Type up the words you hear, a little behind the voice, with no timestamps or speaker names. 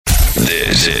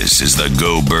This is the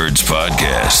Go Birds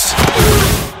Podcast.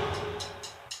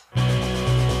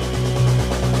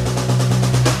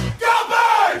 Go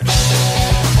Birds!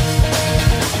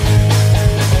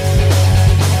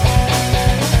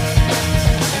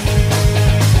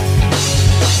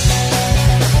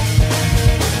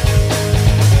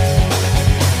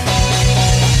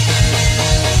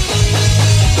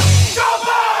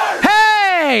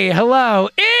 Hey, hello.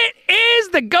 It is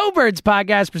the Go Birds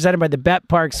podcast presented by the Bet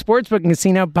Park Sportsbook and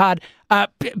Casino Bet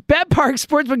Park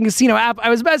Sportsbook and Casino app. I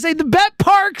was about to say the Bet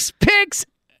Parks Picks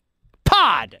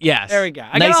Pod. Yes. There we go.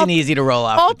 I Nice got and easy to roll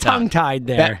off all the tongue. tongue-tied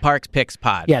there. Bet Parks Picks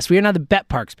Pod. Yes, we are now the Bet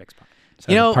Parks Picks Pod.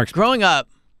 So You know, Parks- growing up,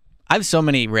 I have so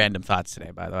many random thoughts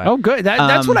today, by the way. Oh, good.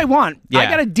 That's what I want. I yeah.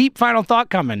 got a deep final thought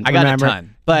coming. I got remember? a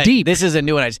ton. But deep. this is a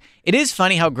new one. It is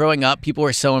funny how growing up, people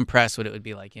were so impressed with it would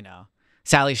be like, you know,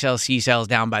 Sally sells seashells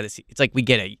down by the sea. It's like, we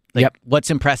get it. Like, Yep.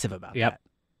 what's impressive about Yep. that?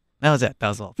 That was it. That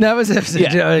was all. That was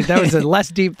Yeah. that was a less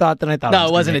deep thought than I thought. No,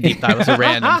 it wasn't a deep thought. It was a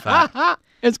random thought.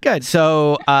 It's good.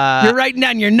 So, You're writing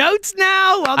down your notes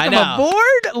now. Welcome know.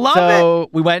 aboard. Love it. so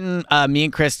we went and me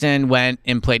and Kristen went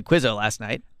and played Quizzo last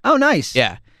night. Oh, nice.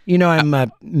 Yeah. You know, I'm a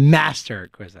master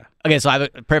at Quizzo. Okay, so I have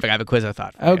a Quizzo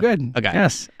thought for you. Oh, good. Okay.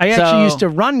 Yes. I actually used to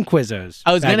run Quizzos.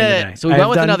 I was back in the gonna- day. so we went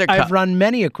with done- another I've run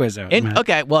many a Quizzo. Matt.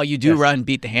 Okay, well, you do Yes. run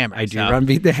Beat the Hammer. I do so- run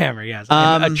Beat the Hammer, yes.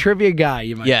 I'm a Um, trivia guy,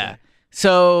 you might Yeah. say.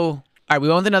 So, all right, we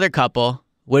went with another couple.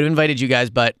 Would have invited you guys,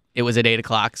 but it was at 8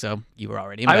 o'clock, so you were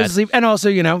already in bed. I was asleep. And also,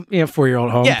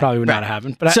 4-year-old home Yeah, probably would not right.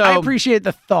 happen. But So- I appreciate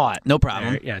the thought. No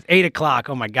problem. There. Yes. 8 o'clock.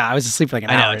 Oh, my God. I was asleep for like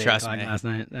an I know, hour. at 8 trust o'clock me. last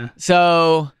night. Yeah.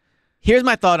 So, here's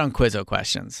my thought on Quizzo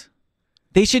questions.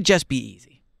 They should just be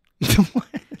easy.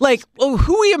 Like, well,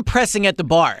 who are we impressing at the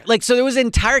bar? Like, so there was an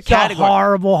entire category.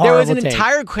 horrible There was an take.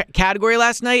 entire category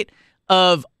last night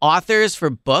of authors for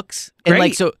books. And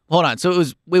like, Great. so hold on. So it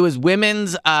was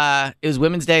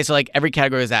Women's Day. So like every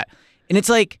category was that. And it's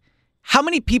like, how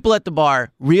many people at the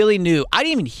bar really knew? I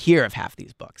didn't even hear of half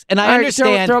these books. And I All right,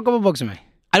 understand. Throw a couple books at me.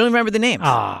 I don't remember the names.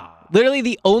 Ah.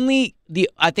 Literally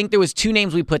I think there was 2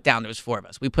 names we put down. There was 4 of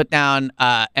us. We put down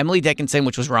Emily Dickinson,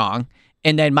 which was wrong,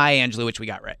 and then Maya Angelou, which we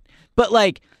got right. But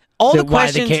like all the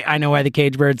questions. I know why the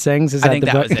cage bird sings. Is I that think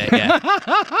the that book?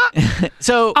 was it, yeah.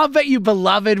 So I'll bet you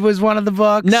Beloved was one of the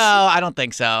books. no, I don't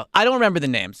think so. I don't remember the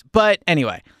names. But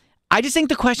anyway, I just think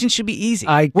the questions should be easy.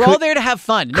 I We're could- all there to have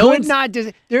fun. No Could one's, not.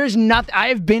 There is nothing. I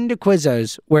have been to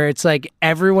Quizzos where it's like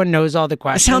everyone knows all the It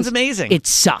questions. sounds amazing. It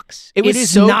sucks. It was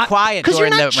is so not, quiet because you're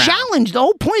during not the round. challenged. The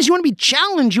whole point is you want to be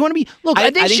challenged. You want to be look.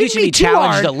 I They think you shouldn't should be too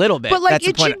challenged hard, a little bit. But like That's the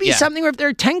it point. should be Yeah. something where if there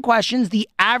are 10 questions, the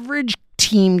average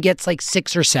team gets like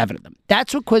 6 or 7 of them.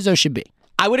 That's what Quizzo should be.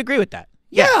 I would agree with that.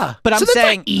 Yeah, But I'm so that's not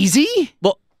saying, easy.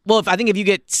 well, I think if you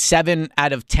get 7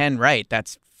 out of 10 right,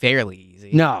 that's fairly easy.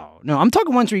 No, I'm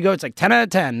talking ones where you go. It's like 10 out of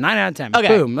 10, 9 out of 10. Okay.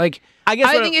 Boom. Like I guess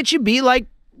I what think it should be like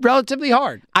relatively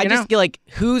hard. I you just know? feel like,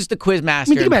 who's the quiz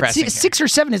master I mean, think about it. impressing here? 6 or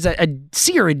 7 is a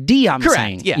C or a D. I'm Correct.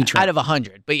 saying. Yeah, each out round. of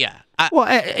 100. But yeah. Well,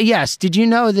 yes. Did you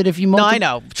know that if you No, multiply? I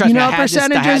know. Trust you me. know I how had this- I had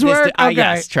percentages this- work? Okay.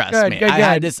 Yes, trust good, me. Good, I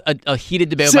had good. this a heated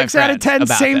debate with my 6 out of friends 10,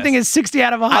 about same this. thing as 60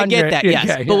 out of 100. I get that, yes.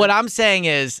 Okay, But yeah. what I'm saying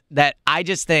is that I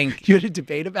just think, You had a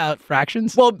debate about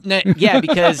fractions? well, yeah,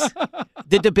 because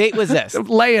the debate was this.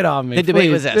 Lay it on me. The debate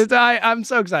please. was this. I'm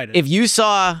so excited. If you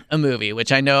saw a movie,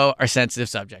 which I know are sensitive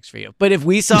subjects for you, but if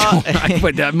we saw,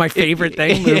 my favorite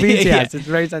thing, movies. Yeah. Yes, it's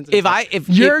very sensitive. if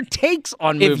your takes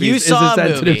on if movies you is saw a a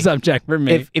sensitive movie- subject for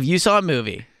me. if you saw a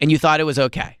movie and you thought it was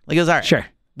okay, like it was all right, Sure.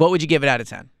 what would you give it out of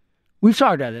 10? We've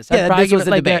talked about this. Yeah, I'd probably this give was it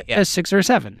the like debate, yeah. a 6 or a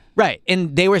 7. Right,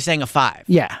 and they were saying a 5.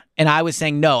 Yeah. And I was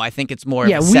saying no. I think it's more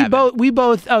Yeah, of a we 7.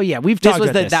 both. Oh yeah, we've This talked was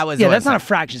about the- this. that was yeah. what That's I not a said.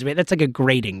 fractions debate. That's like a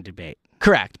grading debate.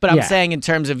 Correct, but I'm Yeah. saying in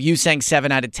terms of you saying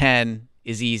 7 out of 10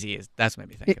 is easy. That's what made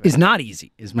me think It of it. is not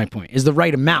easy. Is my point. Is the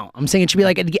right amount. I'm saying it should be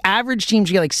like the average team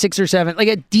should get like 6 or 7. Like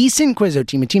a decent Quizzo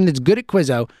team, a team that's good at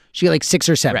Quizzo should get like 6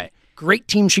 or 7. Right. Great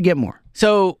team should get more.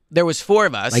 So there was 4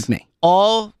 of us. Like me.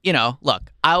 All,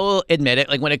 look, I will admit it.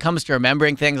 Like when it comes to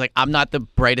remembering things, like I'm not the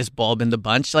brightest bulb in the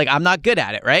bunch. Like I'm not good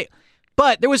at it, right?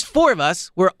 But there was 4 of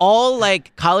us. We're all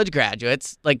like college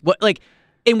graduates.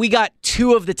 And we got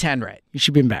 2 of the 10 right. You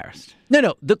should be embarrassed.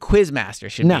 No, the quiz master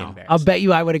should be No, embarrassed. I'll bet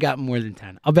you I would have gotten more than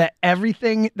 10. I'll bet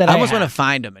everything that I almost want to have.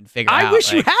 find them and figure out. I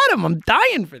wish you like- had them. I'm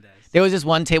dying for this. There was this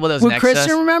one table that was Would next to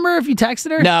Kristen us. remember if you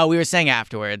texted her? No, we were saying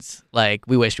afterwards, like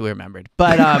we wished we remembered.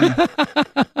 But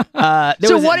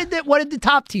So what did the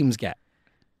top teams get?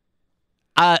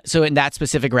 So in that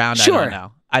specific round, Sure.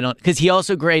 I don't know. Because he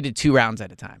also graded 2 rounds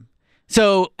at a time.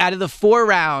 So out of the 4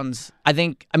 rounds, I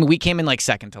mean, we came in like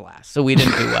second to last, so we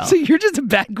didn't do well. So you're just a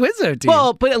bad Quizzo team.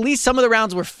 Well, but at least some of the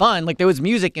rounds were fun. Like there was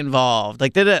music involved.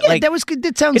 Like that was good.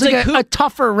 That sounds it's like a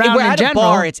tougher round we're in at general. a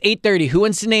bar. It's 8:30. Who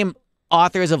wants to name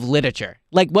authors of literature?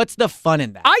 Like, what's the fun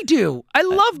in that? I do. I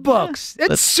love books.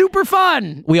 It's super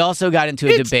fun. We also got into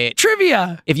a debate.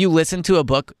 Trivia. If you listen to a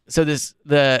book, so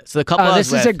the couple I was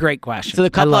this is with, a great question. So the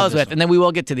couple I was with, one. and then we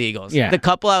will get to the Eagles. Yeah. The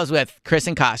couple I was with, Chris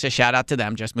and Kasha, shout out to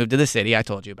them, just moved to the city. I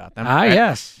told you about them. Ah, right?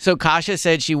 yes. So Kasha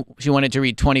said she wanted to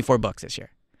read 24 books this year,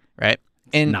 right?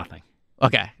 And Nothing.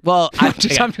 Okay. Well, I'm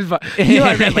just I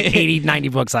read like 80, 90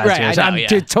 books last year. I So know, I'm yeah.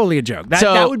 totally a joke.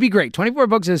 That would be great. 24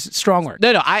 books is strong work.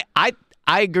 No,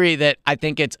 I agree that I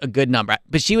think it's a good number.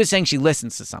 But she was saying she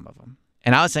listens to some of them.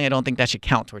 And I was saying I don't think that should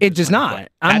count towards It does 24. not.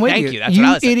 I'm with you. Thank you. That's what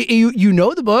I was saying. You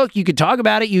know the book. You could talk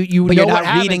about it. You But know you're not what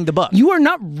happened. reading the book. You are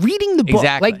not reading the book.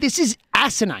 Exactly. Like, this is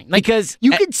asinine. Like, Because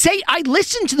you could say, I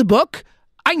listened to the book.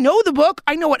 I know the book.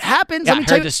 I know what happens. Yeah, Let me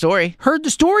tell heard you- the story. Heard the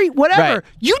story. Whatever. Right.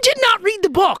 You did not read the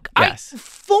book. Yes. I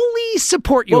fully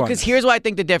support you Well, on because this. here's what I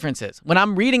think the difference is. When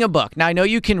I'm reading a book, now I know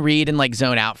you can read and like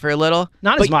zone out for a little.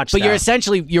 Not but, as much, But you're though.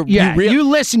 essentially, you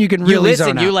listen, you can really you listen,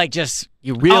 zone out. you like just,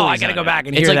 you really I gotta zone go out. back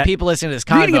and It's hear like that. people listening to this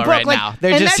Reading a convo book, right like, now.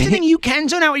 They're and just that's the thing. You can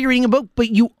zone out when you're reading a book, but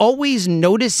you always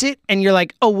notice it, and you're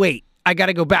like, oh wait, I got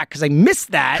to go back because I missed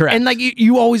that. Correct. And like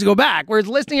you always go back. Whereas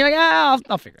listening, you're like,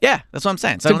 I'll figure it out. Yeah, that's what I'm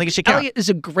saying. So I don't think it should count. Elliot is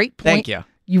a great point. Thank you.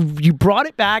 You brought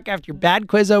it back after your bad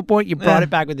Quizzo point. You brought it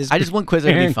back with this. I just want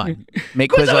Quizzo to be fun.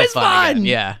 Make Quizzo Quizzo is fun. Again. fun.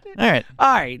 Yeah. All right.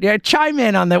 All right, yeah, chime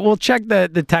in on that. We'll check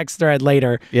the text thread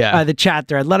later. Yeah. The chat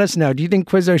thread. Let us know. Do you think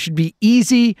Quizzo should be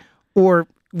easy or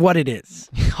what it is?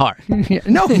 Hard. Yeah,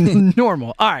 no,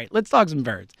 normal. All right, let's talk some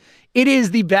birds. It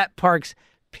is the Bet Parks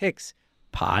Picks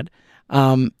pod.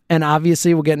 And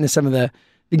obviously we'll get into some of the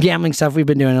gambling stuff we've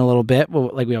been doing a little bit,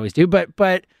 like we always do. But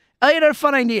Elliot had a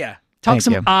fun idea. Talk Thank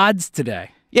some you. odds today.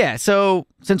 Yeah. So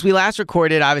since we last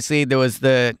recorded, obviously there was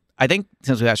the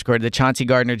Chauncey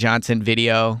Gardner-Johnson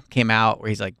video came out where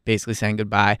he's like basically saying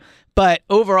goodbye. But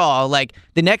overall, like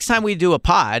the next time we do a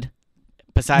pod,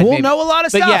 besides We'll know a lot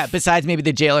of but stuff. yeah, besides maybe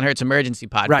the Jalen Hurts emergency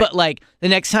pod. Right. But like the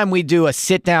next time we do a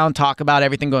sit down, talk about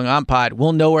everything going on pod,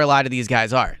 we'll know where a lot of these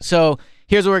guys are. So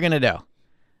here's what we're gonna do.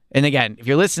 And again, if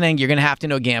you're listening, you're gonna have to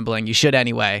know gambling. You should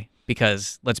anyway,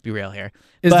 because let's be real here.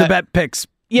 Is But- the Bet Picks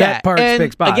Yeah, Bet Parks and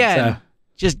Picks pod. again, so.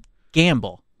 just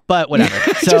gamble. But whatever.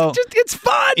 So just it's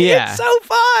fun. Yeah. It's so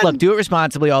fun. look, do it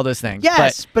responsibly, all those things.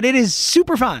 yes, but it is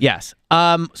super fun. Yes.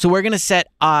 So we're gonna set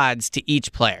odds to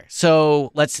each player.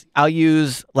 So I'll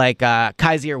use like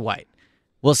Kaiser White.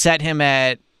 We'll set him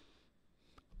at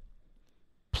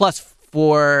plus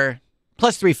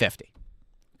 350.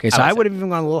 Okay, so I would I say. would have even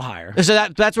gone a little higher. So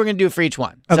that's what we're gonna do for each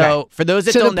one. Okay. So for those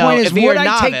that So don't the know, point is, if you're would a I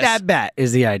novice, take that bet?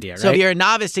 Is the idea, right? so if you're a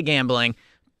novice to gambling,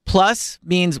 plus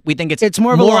means we think It's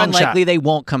more of a long unlikely shot. they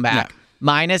won't come back. Yeah.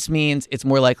 Minus means it's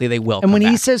more likely they will and come when back.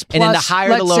 he says plus, and then the higher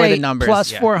the let's lower say the numbers.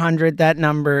 plus yeah. 400, that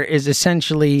number is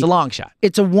essentially It's a long shot.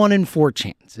 it's a 1 in 4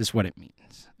 chance is what it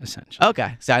means, essentially.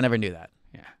 Okay. So I never knew that.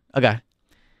 Yeah. Okay.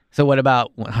 So what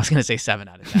about, I was going to say 7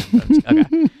 out of 10. But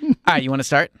okay. All right. You want to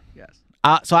start? Yes.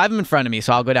 So I have them in front of me,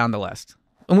 so I'll go down the list.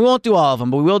 And we won't do all of them,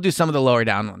 but we will do some of the lower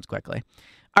down ones quickly.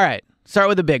 All right. Start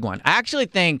with a big one. I actually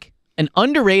think an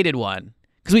underrated one,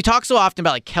 because we talk so often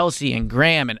about like Kelsey and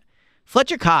Graham and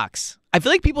Fletcher Cox. I feel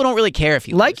like people don't really care if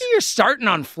he Like loses. you're starting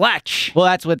on Fletch. Well,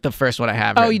 that's what the first one I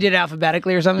have. Oh, written. you did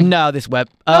alphabetically or something? No, this web.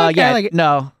 Okay, Yeah, I like it.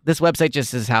 no, this website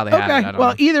just is how they have it. I Okay. don't Well,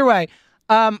 know. either way,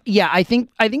 yeah, I think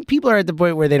people are at the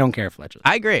point where they don't care if Fletch.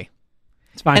 I agree.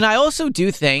 It's fine. And I also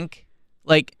do think,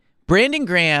 like, Brandon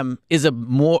Graham is a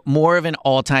more of an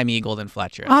all-time Eagle than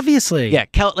Fletcher. Obviously. Yeah,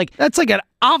 like That's like an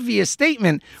obvious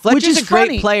statement. Fletcher's which is a great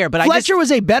funny. player, but Fletcher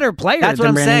was a better player That's than what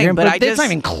I'm Brandon saying, Graham, but I that's just- not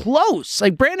even close.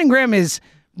 Like Brandon Graham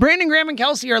and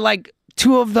Kelsey are like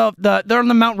two of the they're on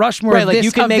the Mount Rushmore right, of like this,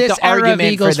 you can of make this the era of argument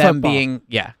for Eagles them football. being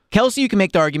Kelsey. You can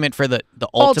make the argument for the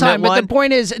all ultimate time, but one. the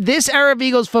point is, this era of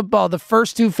Eagles football, the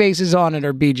first two faces on it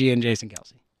are BG and Jason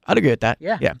Kelsey. I'd agree with that.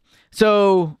 Yeah.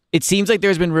 So it seems like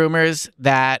there's been rumors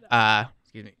that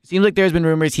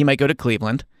he might go to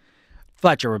Cleveland.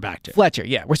 Fletcher, we're back to. Fletcher,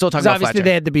 yeah, we're still talking Because about obviously Fletcher.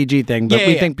 they had the BG thing, but Yeah,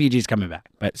 we yeah. think BG's coming back.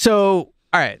 But So,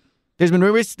 all right. There's been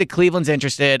rumors that Cleveland's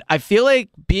interested. I feel like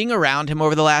being around him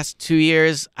over the last 2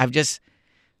 years, I've just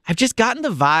gotten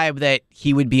the vibe that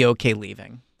he would be okay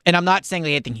leaving. And I'm not saying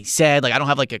like anything he said. Like I don't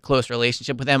have like a close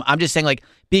relationship with him. I'm just saying like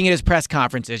being at his press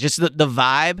conferences, just the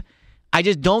vibe. I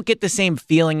just don't get the same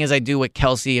feeling as I do with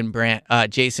Kelsey and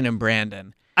Jason and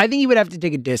Brandon. I think he would have to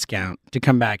take a discount to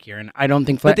come back here, and I don't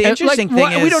think. But the interesting thing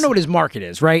we is- don't know what his market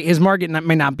is, right? His market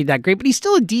may not be that great, but he's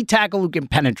still a D tackle who can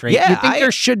penetrate. Yeah, you think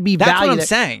there should be that's value. what I'm there.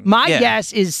 saying. My Yeah.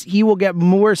 guess is he will get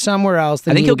more somewhere else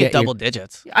than I think he'll will get here. double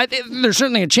digits. I think there's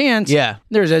certainly a chance. Yeah.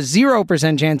 There's a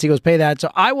 0% chance Eagles pay that. So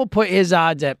I will put his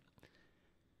odds at.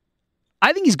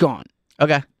 I think he's gone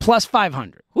Okay. plus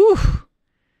 500. Whew.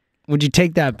 Would you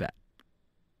take that bet?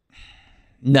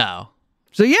 No.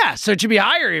 So yeah, so it should be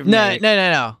higher. Even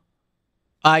No.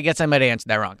 I guess I might have answered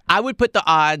that wrong. I would put the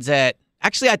odds at.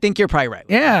 Actually, I think you're probably right.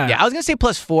 Yeah. Yeah, I was going to say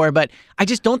 +4, but I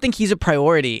just don't think he's a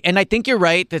priority. And I think you're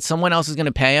right that someone else is going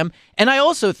to pay him. And I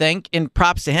also think, and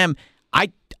props to him,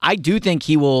 I do think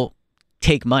he will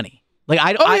take money.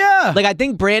 I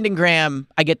think Brandon Graham,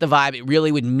 I get the vibe, it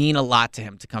really would mean a lot to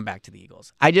him to come back to the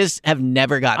Eagles. I just have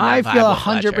never gotten that vibe. I feel with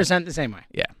Fletcher. 100% the same way.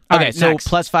 Yeah. All Okay, right, so next.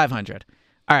 plus 500.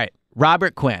 All right,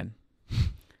 Robert Quinn.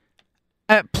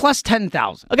 At plus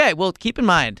 10,000. Okay, well, keep in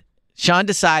mind, Sean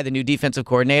Desai, the new defensive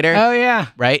coordinator, Oh yeah.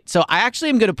 right? So I actually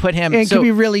am going to put him. It so could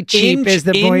be really cheap. Is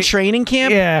the in point? training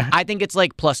camp? Yeah. I think it's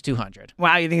like plus 200.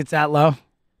 Wow, you think it's that low?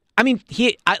 I mean,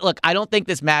 I don't think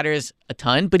this matters a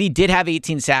ton, but he did have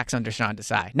 18 sacks under Sean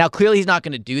Desai. Now, clearly, he's not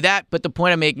going to do that. But the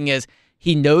point I'm making is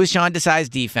he knows Sean Desai's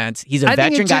defense. He's a I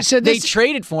think veteran it's guy. just- so They this-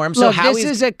 traded for him. So Look, how this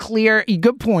he's is a clear.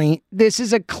 Good point. This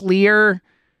is a clear.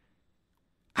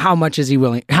 How much is he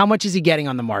willing? How much is he getting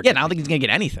on the market? yeah, I don't think he's going to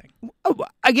get anything. Oh,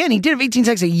 again, he did have 18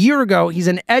 sacks a year ago. He's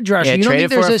an edge rusher. Yeah, you don't traded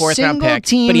think there's for a a fourth-round single pick,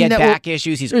 team but he had that back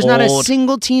issues. He's there's old. not a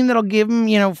single team that'll give him,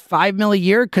 $5 million a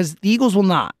year because the Eagles will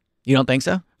not. You don't think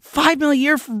so? $5 million a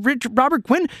year for Robert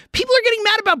Quinn. People are getting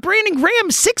mad about Brandon Graham.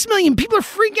 $6 million. People are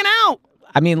freaking out.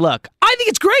 I mean, look. I think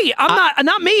it's great. I'm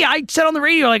not me. I said on the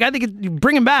radio, I think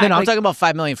bring him back. No, I'm Like, talking about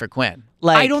 $5 million for Quinn.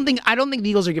 Like, I don't think the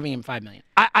Eagles are giving him $5 million.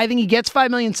 I think he gets $5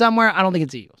 million somewhere. I don't think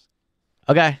it's the Eagles.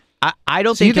 Okay. I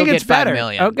don't So you think he'll think get it's better? $5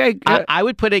 million. Okay, good. I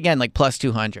would put it again like plus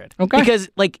 200. Okay. Because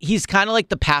he's kind of like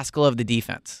the Pascal of the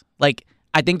defense.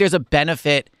 I think there's a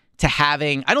benefit to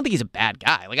having. I don't think he's a bad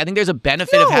guy. I think there's a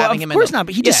benefit of having him. Of course not.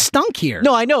 But he just stunk here.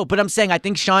 No, I know, but I'm saying I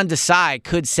think Sean Desai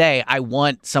could say, "I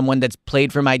want someone that's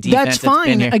played for my defense." that's been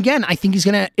fine. here." Again, I think it's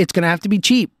gonna have to be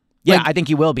cheap. Yeah, I think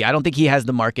he will be. I don't think he has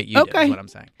the market you do. Okay. Is what I'm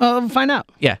saying. Well, we'll find out.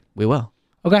 Yeah, we will.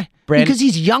 Okay. Because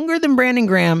he's younger than Brandon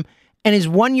Graham and is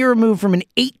 1 year removed from an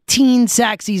 18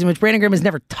 sack season, which Brandon Graham has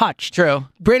never touched. True.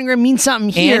 Brandon Graham means something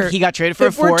here. And he got traded for a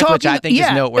If we're fourth, which I talking- think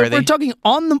is noteworthy. If we're talking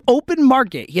on the open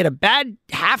market, he had a bad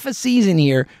half a season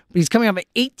here, but he's coming off an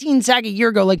 18 sack a year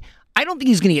ago. I don't think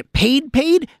he's going to get paid,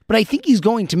 but I think he's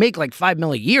going to make $5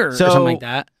 million a year or something like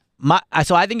that.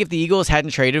 So I think if the Eagles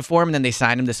hadn't traded for him and then they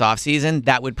signed him this offseason,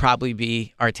 that would probably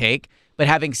be our take. But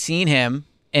having seen him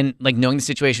and knowing the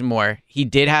situation more, he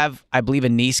did have, I believe, a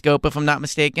knee scope, if I'm not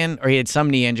mistaken, or he had some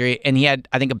knee injury, and he had,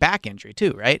 I think, a back injury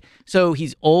too, right? So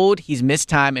he's old, he's missed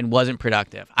time, and wasn't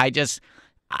productive. I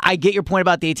get your point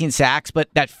about the 18 sacks, but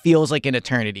that feels like an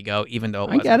eternity ago, even though it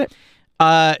wasn't. I get it.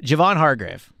 Javon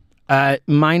Hargrave.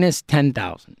 Minus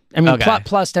 10,000. I mean, Okay.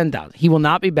 plus 10,000. He will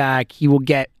not be back. He will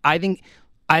get. I think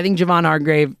Javon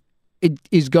Hargrave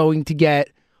is going to get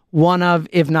one of,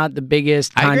 if not the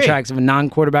biggest I agree. contracts of a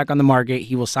non-quarterback on the market.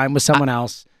 He will sign with someone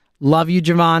else. Love you,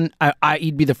 Javon.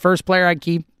 He'd be the first player I'd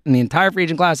keep in the entire free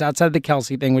agent class outside of the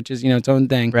Kelsey thing, which is its own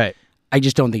thing. Right. I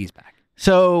just don't think he's back.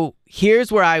 So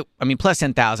here's where I mean, plus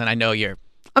 10,000. I know you're.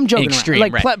 I'm joking Extreme,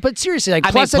 around. right. But seriously, I mean,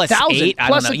 plus plus 1,000. 8, I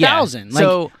Plus don't know. Yeah. 1,000.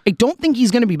 So- I don't think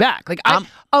he's going to be back.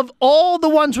 Of all the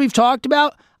ones we've talked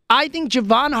about, I think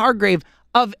Javon Hargrave,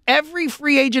 of every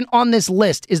free agent on this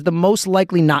list, is the most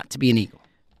likely not to be an Eagle.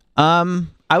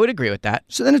 I would agree with that.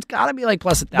 So then it's got to be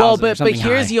plus 1,000. Well, or but something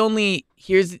here's high.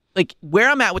 here's where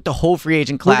I'm at with the whole free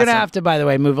agent We're class. gonna have to, by the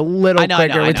way, move a little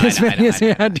quicker with this video so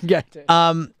you had to get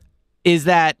to. Is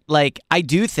that I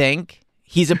do think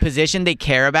he's a position they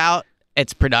care about.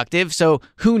 It's productive. So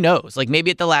who knows?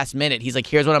 Maybe at the last minute, he's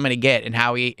here's what I'm going to get. And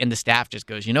Howie and the staff just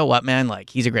goes, you know what, man?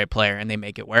 He's a great player and they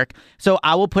make it work. So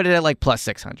I will put it at plus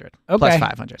 600, plus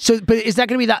 500. So, but is that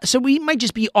going to be that? So we might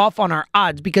just be off on our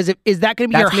odds because is that going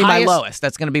to be That's your my highest? lowest.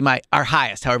 That's going to be our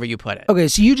highest, however you put it. Okay,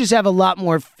 so you just have a lot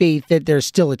more faith that there's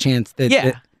still a chance that. Yeah.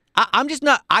 that- I'm just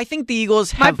not. I think the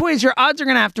Eagles my have. point is your odds are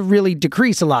going to have to really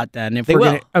decrease a lot then. If They we're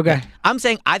will. Okay. I'm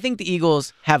saying I think the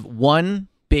Eagles have one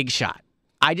big shot.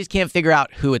 I just can't figure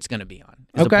out who it's going to be on.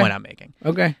 Is the point I'm making.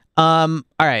 Okay. All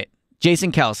right.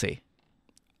 Jason Kelsey.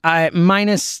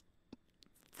 Minus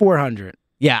 400.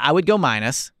 Yeah, I would go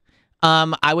minus.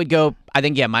 I would go. I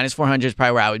think minus 400 is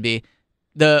probably where I would be.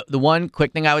 The one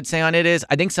quick thing I would say on it is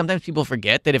I think sometimes people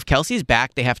forget that if Kelsey's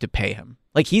back, they have to pay him.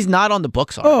 Like, he's not on the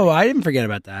books already. Oh, I didn't forget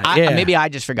about that. Maybe I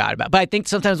just forgot about it. But I think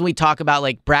sometimes when we talk about,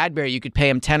 like, Bradbury, you could pay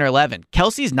him 10 or 11.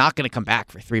 Kelsey's not going to come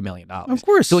back for $3 million. Of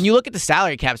course. So when you look at the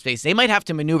salary cap space, they might have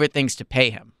to maneuver things to pay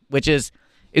him, which is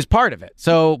part of it.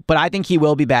 So, but I think he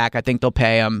will be back. I think they'll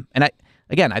pay him. And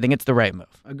I think it's the right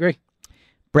move. Agree.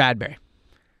 Bradbury.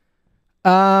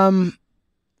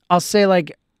 I'll say,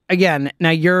 like, again,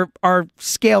 now our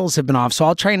scales have been off, so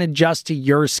I'll try and adjust to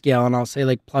your scale, and I'll say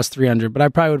like plus 300, but I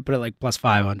probably would put it like plus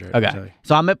 500. Okay.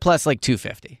 So I'm at plus like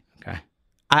 250. Okay.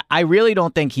 I really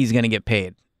don't think he's going to get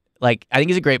paid. Like, I think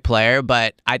he's a great player,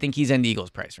 but I think he's in the Eagles'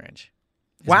 price range.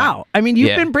 Wow. I mean,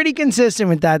 you've been pretty consistent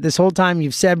with that this whole time.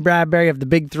 You've said Bradbury of the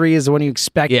big three is the one you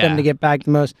expect them to get back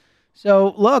the most.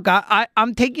 So, look,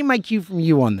 I'm taking my cue from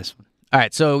you on this one. All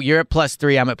right, so you're at plus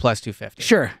 3, I'm at plus 250.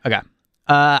 Sure. Okay.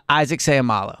 Isaac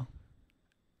Seumalo.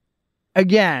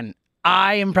 Again,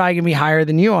 I am probably going to be higher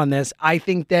than you on this. I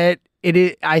think that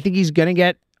I think he's going to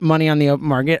get money on the open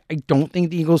market. I don't think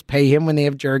the Eagles pay him when they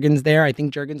have Juergens there. I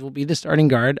think Juergens will be the starting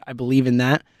guard. I believe in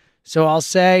that. So I'll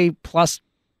say plus,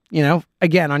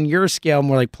 again, on your scale,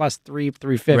 more like plus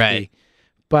 350. Right.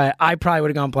 But I probably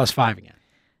would have gone plus 5 again.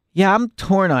 Yeah, I'm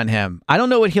torn on him. I don't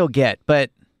know what he'll get, but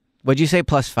would you say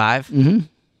plus 5? Mm-hmm.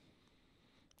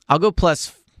 I'll go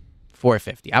plus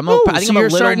 450. I think so I'm a you're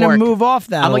little starting more, to move off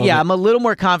that. I'm a little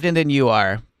more confident than you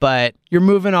are, but you're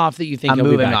moving off that you think I'm he'll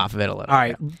be moving back. off of it a little. All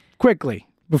right, quickly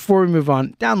before we move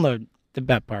on, download the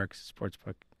BetParks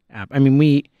Sportsbook app. I mean,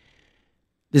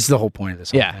 this is the whole point of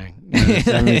this whole thing.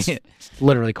 It's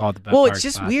literally called the BetParks. Well, it's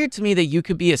just weird to me that you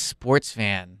could be a sports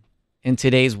fan in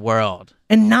today's world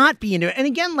and not be into it. And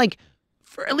again, like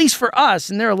at least for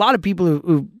us, and there are a lot of people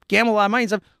who gamble a lot of money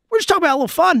and stuff. We're just talking about a little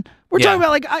fun. We're talking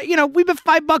about like, we bet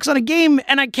 $5 on a game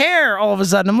and I care all of a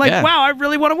sudden. I'm like, wow, I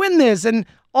really want to win this. And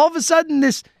all of a sudden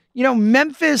this,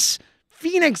 Memphis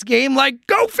Phoenix game, like,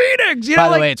 go Phoenix. By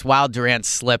the way, it's Wild Durant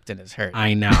slipped and is hurt.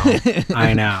 I know.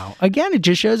 I know. Again, it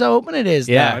just shows how open it is.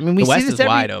 Yeah. Though. I mean, we the West see this is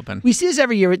wide open. We see this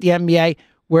every year with the NBA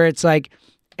where it's like,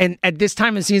 and at this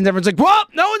time of the season, everyone's like, well,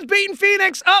 no one's beating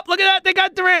Phoenix. Oh, look at that. They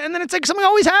got Durant. And then it's like something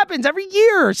always happens every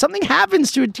year. Something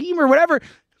happens to a team or whatever.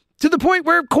 To the point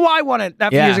where Kawhi won it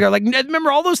a few years ago. Like,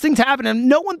 remember, all those things happened, and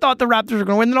no one thought the Raptors were going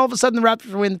to win. Then all of a sudden, the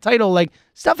Raptors win the title. Like,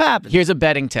 stuff happens. Here's a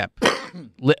betting tip.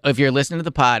 If you're listening to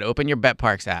the pod, open your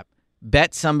BetParks app.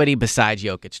 Bet somebody besides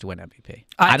Jokic to win MVP.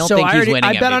 I don't think he's winning MVP.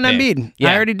 I bet on Embiid.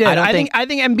 Yeah, I already did. I think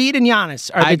Embiid and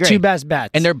Giannis are the two best bets.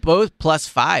 And they're both plus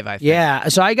 5, I think. Yeah,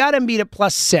 so I got Embiid at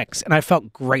plus 6, and I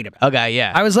felt great about it. Okay,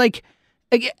 yeah. I was like,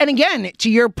 and again,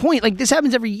 to your point, like, this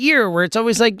happens every year where it's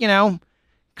always like,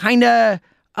 kind of...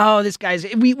 Oh, this guy's...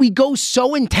 We go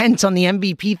so intense on the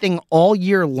MVP thing all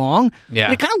year long. Yeah.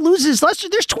 And it kind of loses luster.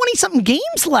 There's 20-something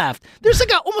games left. There's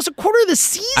like almost a quarter of the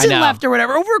season left or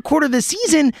whatever. Over a quarter of the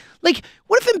season. Like,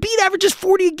 what if Embiid averages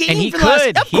 40 a game? And he for could. The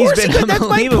last, of He's course been he could. That's my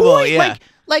unbelievable, point. yeah.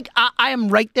 Like I am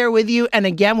right there with you. And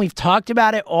again, we've talked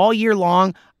about it all year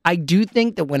long. I do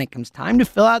think that when it comes time to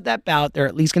fill out that ballot, there are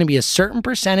at least going to be a certain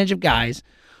percentage of guys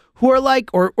who are like,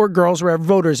 or girls, or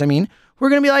voters, who are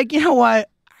going to be like, you know what?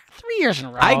 3 years in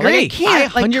a row. I agree. Like, I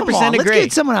can't. I 100% come on, agree. Let's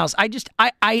get someone else.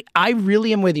 I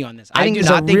really am with you on this. I think do it's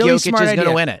not a think really Jokic smart is going to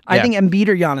idea. win it. I think Embiid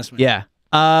or Giannis win. Yeah.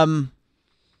 Go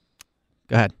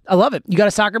ahead. I love it. You got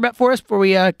a soccer bet for us before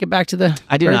we get back to the...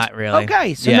 I do not really.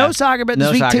 Okay, so no soccer bet this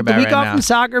No week. soccer Take the bet week right off now. from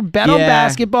soccer. Bet on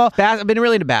basketball. I've been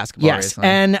really into basketball Yes, recently.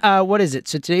 and what is it?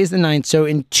 So today's the 9th. So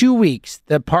in 2 weeks,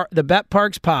 the Bet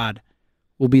Parks pod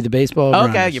will be the baseball.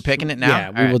 Okay, runners. you're picking it now? Yeah,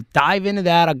 All we right. will dive into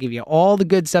that. I'll give you all the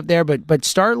good stuff there, but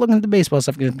start looking at the baseball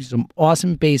stuff. There's going to be some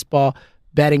awesome baseball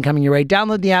betting coming your way.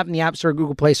 Download the app in the App Store,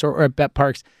 Google Play Store, or at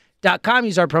betparks.com.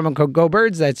 Use our promo code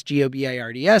GoBirds. That's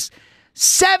GOBARDS.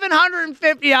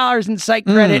 $750 in site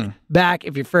credit back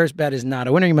if your first bet is not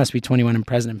a winner. You must be 21 and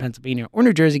present in Pennsylvania or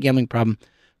New Jersey. Gambling problem.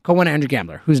 Call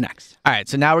 1-800-GAMBLER. Who's next? All right,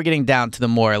 so now we're getting down to the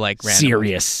more like random.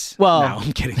 Serious. Well, no,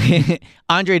 I'm kidding.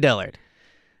 Andre Dillard.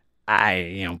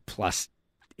 Plus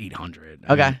 800.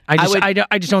 Okay. I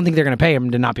just don't think they're going to pay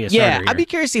him to not be a starter. Yeah, here. I'd be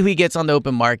curious to see who he gets on the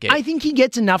open market. I think he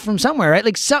gets enough from somewhere, right?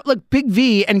 Like Big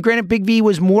V, and granted, Big V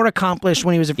was more accomplished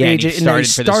when he was a free agent and then he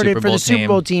started for the Super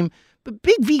Bowl team. But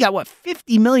Big V got,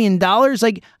 $50 million?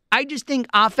 Like, I just think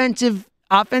offensive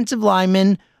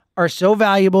linemen are so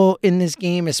valuable in this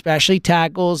game, especially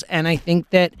tackles, and I think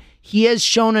that he has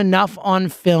shown enough on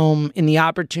film in the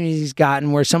opportunities he's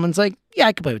gotten where someone's like, yeah,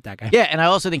 I could play with that guy. Yeah, and I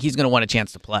also think he's going to want a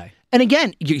chance to play. And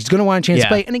again, he's going to want a chance to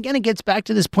play. And again, it gets back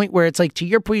to this point where it's like, to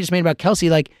your point you just made about Kelsey,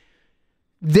 like,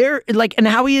 they're like, and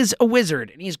how he is a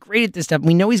wizard and he's great at this stuff.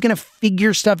 We know he's going to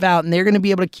figure stuff out and they're going to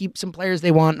be able to keep some players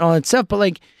they want and all that stuff. But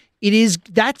like,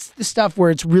 that's the stuff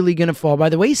where it's really going to fall by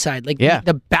the wayside. Like Yeah.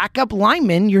 the backup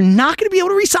lineman, you're not going to be able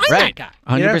to re-sign that guy.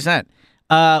 100%.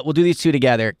 We'll do these two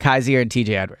together, Kaiser and TJ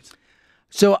Edwards.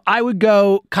 So I would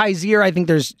go Kaiser. I think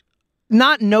there's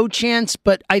not no chance,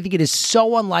 but I think it is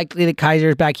so unlikely that Kaiser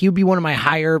is back. He would be one of my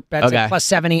higher bets, Okay. like plus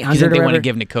 7, 800. I think they or want to whatever.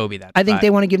 give Nakobe that I think spot. they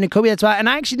want to give Nakobe that spot, and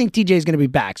I actually think TJ is going to be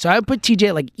back. So I would put TJ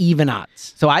at like even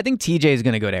odds So I think TJ is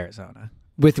going to go to Arizona.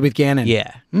 with Gannon.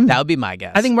 Yeah, that would be my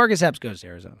guess. I think Marcus Epps goes to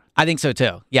Arizona. I think so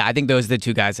too. Yeah, I think those are the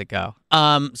two guys that go.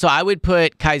 So I would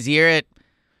put Kaiser at.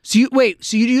 So you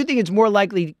do you think it's more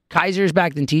likely Kaiser's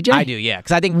back than TJ? I do, yeah,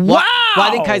 because I think Wow! I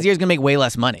think Kaiser is going to make way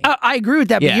less money. I agree with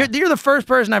that, but Yeah. you're the first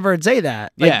person I've heard say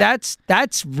that. Like Yeah.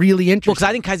 that's really Well, interesting. because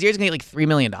I think Kaiser is going to get like $3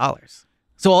 million.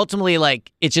 So ultimately,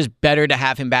 like, it's just better to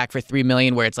have him back for $3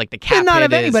 million, where it's like the cap. and not hit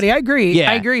of is- anybody. I agree. Yeah.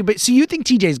 I agree. But so you think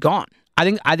TJ's gone? I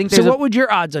think So there's what would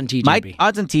your odds on TJ my be?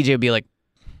 odds on TJ would be like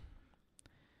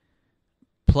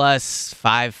plus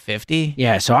 550.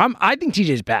 Yeah, so I think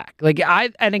TJ's back.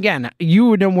 And again, you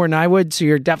would know more than I would, so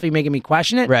you're definitely making me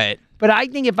question it. Right. But I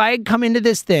think if I had come into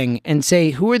this thing and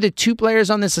say, who are the two players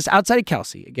on this list outside of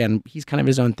Kelsey? Again, he's kind of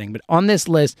his own thing, but on this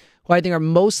list, who I think are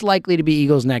most likely to be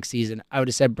Eagles next season, I would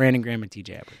have said Brandon Graham and TJ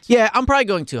Edwards. Yeah, I'm probably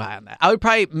going too high on that. I would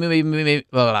probably maybe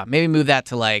move that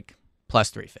to like plus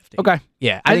 350. Okay.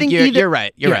 Yeah, I think you're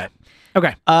right. You're yeah. right.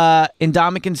 Okay.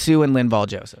 Indomitian Sue and Linval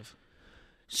Joseph.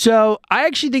 So I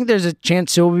actually think there's a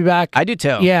chance Sue will be back. I do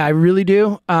too. Yeah, I really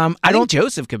do. I think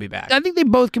Joseph could be back. I think they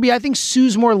both could be. I think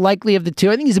Sue's more likely of the two.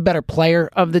 I think he's a better player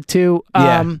of the two.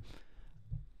 Yeah.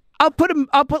 I'll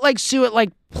put like Sue at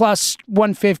like plus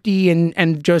 150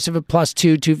 and Joseph at plus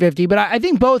 250. But I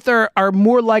think both are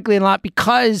more likely than not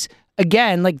because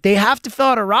again, like they have to fill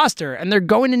out a roster and they're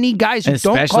going to need guys who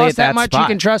don't Especially cost at that that much you spot.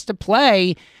 can trust to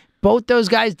play. Both those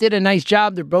guys did a nice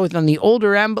job. They're both on the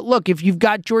older end. But look, if you've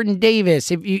got Jordan Davis,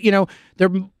 if they're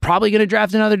probably going to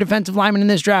draft another defensive lineman in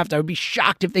this draft. I would be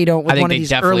shocked if they don't with I think one of they these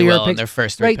definitely earlier will in picks. their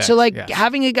first three right? picks, So like yeah.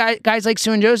 having guys like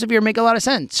Sue and Joseph here make a lot of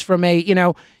sense from a,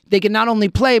 they can not only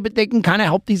play, but they can kind of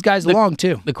help these guys along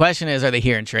too. The question is, are they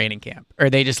here in training camp? Or are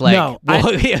they just like, No, well,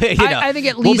 I think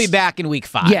at we'll be least- back in week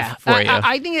 5 Yeah, for you.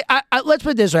 I think let's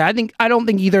put it this way. I don't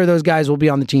think either of those guys will be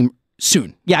on the team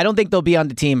soon. Yeah, I don't think they'll be on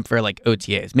the team for like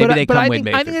OTAs. Maybe they come I with think,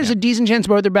 maybe. I think there's a decent chance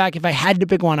both are back. If I had to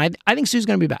pick one, I think Sue's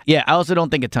going to be back. Yeah, I also don't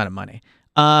think a ton of money.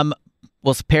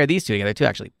 We'll pair these two together too,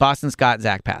 actually. Boston Scott,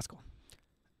 Zach Pascal.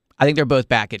 I think they're both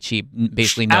back at cheap,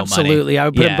 basically no money. Absolutely. I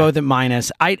would put Yeah. them both at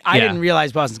minus. I Yeah. didn't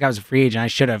realize Boston Scott was a free agent. I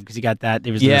should have because he got that.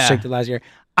 It was Yeah. restricted last year.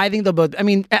 I think they'll both. I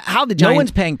mean, how the No Giants?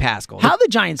 one's paying Pascal. How the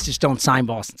Giants just don't sign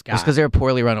Boston Scott? Just because they're a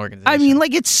poorly run organization. I mean,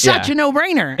 like it's such Yeah. a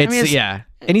no-brainer. I mean, Yeah.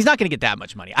 And he's not going to get that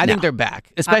much money. I think No. they're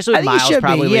back, especially I with think he Miles should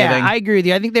probably be. Yeah, leaving. I agree with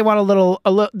you. I think they want a little.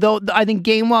 Though I think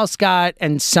Gainwell, Scott,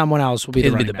 and someone else will be the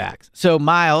It'll be running the back. backs. So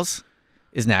Miles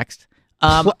is next.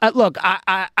 Look,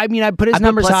 I mean, I put his I put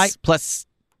numbers plus- high. plus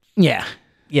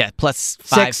Yeah, plus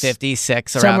 550,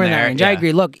 6 around somewhere in there. that range. Yeah. I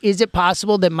agree. Look, is it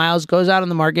possible that Miles goes out on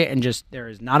the market and just there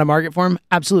is not a market for him?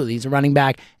 Absolutely, he's a running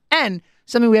back, and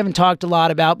something we haven't talked a lot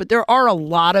about. But there are a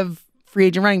lot of free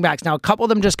agent running backs now. A couple of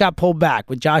them just got pulled back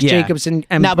with Josh Yeah. Jacobs and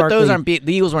No, but those Barkley. aren't.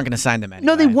 The Eagles weren't going to sign them anyway.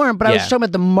 No, they weren't. But I was Yeah. talking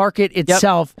about the market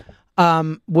itself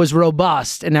was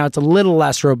robust, and now it's a little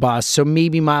less robust. So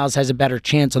maybe Miles has a better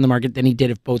chance on the market than he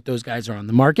did if both those guys are on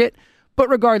the market. But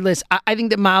regardless, I think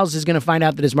that Miles is going to find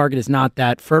out that his market is not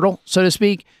that fertile, so to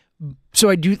speak. So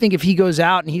I do think if he goes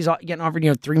out and he's getting offered,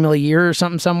 $3 million a year or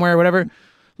something somewhere, or whatever.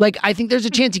 Like I think there's a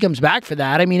chance he comes back for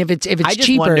that. I mean, if it's I just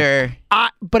cheaper. wonder.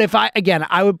 But if I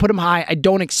would put him high. I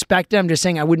don't expect it. I'm just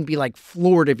saying I wouldn't be like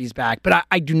floored if he's back. But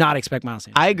I do not expect Miles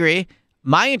Sanders. I agree.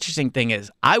 My interesting thing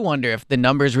is, I wonder if the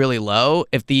number's really low,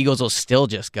 if the Eagles will still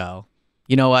just go,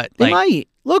 you know what? They might.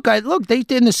 Look, they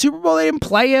did in the Super Bowl. They didn't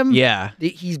play him. Yeah.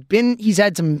 He's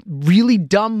had some really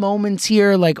dumb moments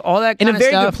here, like all that And kind a of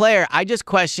very stuff. good player. I just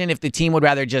question if the team would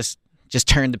rather just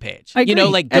turn the page. I agree.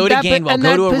 Like go At to that Gainwell, and go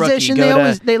that to a rookie, position,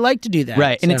 go to they like to do that.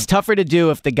 right. And so. it's tougher to do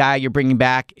if the guy you're bringing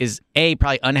back is A,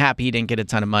 probably unhappy he didn't get a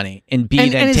ton of money, and B,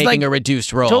 And then it's taking like- a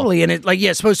reduced role. Totally, and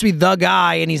it's supposed to be the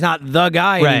guy, and he's not the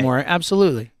guy Right. anymore.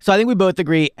 Absolutely, So I think we both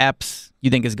agree Epps, you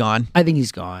think is gone. I think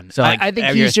he's gone. So, like, I think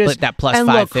you're he's just split that plus and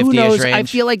look, who 550-ish knows? I range.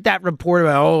 feel like that report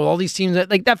about all these teams that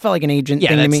felt like an agent Yeah,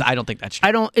 thing to me. I don't think that's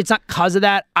true. It's not because of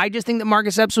that. I just think that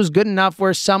Marcus Epps was good enough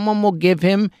where someone will give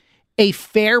him a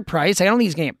fair price. I don't think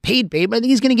he's going to get paid, but I think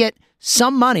he's going to get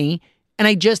some money. And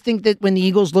I just think that when the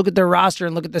Eagles look at their roster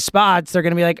and look at the spots, they're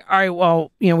going to be like, all right,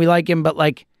 well, we like him, but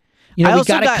like, we also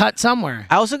got to got- cut somewhere.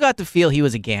 I also got the feel he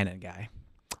was a Gannon guy.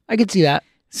 I could see that.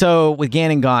 So with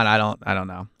Gannon gone, I don't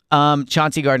know.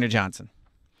 Chauncey Gardner-Johnson.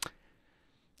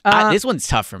 This one's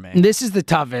tough for me. This is the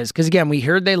toughest because again, we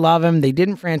heard they love him. They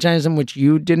didn't franchise him, which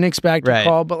you didn't expect to Right.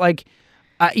 call. But like,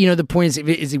 the point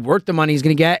is he worth the money he's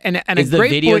going to get? And Is a the great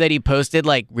video point, that he posted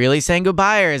like really saying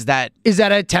goodbye, or is that is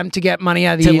that an attempt to get money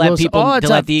out of the To let Eagles? people- to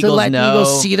let the Eagles know.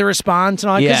 see the response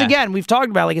and all. Because Yeah. again, we've talked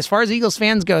about like as far as Eagles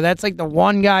fans go, that's like the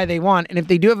one guy they want. And if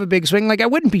they do have a big swing, like I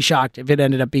wouldn't be shocked if it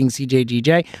ended up being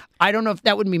CJGJ. I don't know if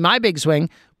that wouldn't be my big swing,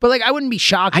 but like I wouldn't be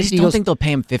shocked. I if just the don't Eagles, think they'll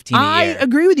pay him 15 a I year.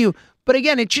 agree with you, but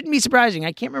again, it shouldn't be surprising.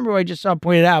 I can't remember what I just saw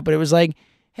pointed out, but it was like,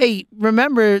 hey,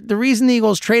 remember the reason the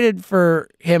Eagles traded for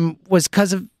him was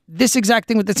because of this exact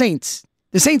thing with the Saints.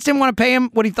 The Saints didn't want to pay him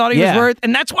what he thought he was Yeah. worth,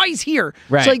 and that's why he's here.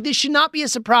 Right. So like, this should not be a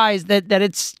surprise that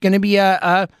it's going to be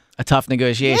a A tough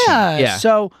negotiation. yeah.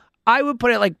 So I would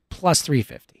put it like plus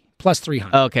 350, plus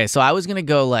 300. Okay, so I was gonna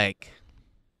go like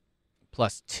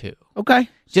plus 2. Okay.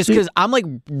 Just So- because I'm like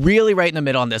really right in the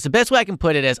middle on this. The best way I can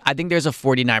put it is I think there's a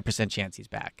 49% chance he's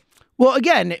back. Well,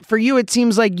 again, for you, it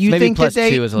seems like you Maybe think that plus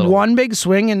they 2 is a little- one big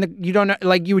swing, and you don't know.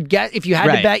 Like you would get if you had to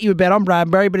Right. bet, you would bet on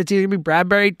Bradbury, but it's either gonna be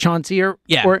Bradbury, Chauncey, or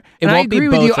Yeah, Or, it and I won't be agree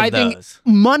with both you. of I think those.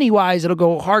 money wise, it'll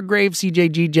go Hargrave,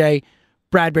 CJ,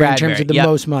 Bradbury in terms of the yep.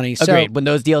 most money. So, Agreed. When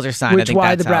those deals are signed, I which think why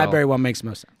that's the Bradbury one makes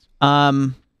most sense.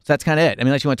 So that's kind of it. I mean,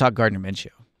 unless you want to talk Gardner Minshew.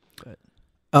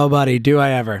 Oh, buddy, do I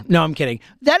ever? No, I'm kidding.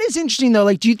 That is interesting though.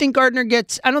 Like, do you think Gardner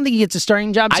gets? I don't think he gets a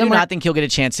starting job I do somewhere. not think he'll get a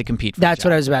chance to compete for the That's what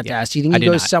job. I was about to Yeah. ask. Do you think I he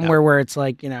do goes not, somewhere where it's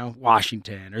like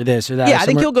Washington or this or that? Yeah, or I think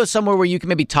somewhere- he'll go somewhere where you can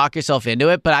maybe talk yourself into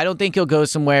it, but I don't think he'll go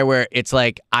somewhere where it's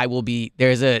like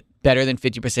there's a better than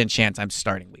 50% chance I'm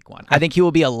starting week 1. I think he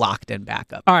will be a locked-in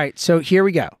backup. All right, so here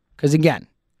we go. Because again,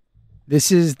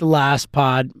 this is the last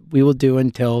pod we will do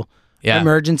until Yeah.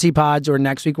 emergency pods or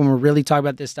next week when we're really talking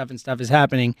about this stuff and stuff is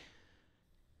happening.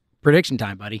 Prediction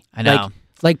time, buddy. I know.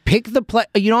 Like pick the play.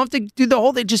 You don't have to do the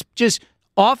whole thing. Just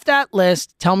off that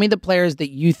list, tell me the players that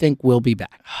you think will be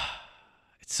back.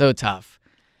 It's so tough.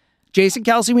 Jason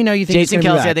Kelsey, we know you think Jason is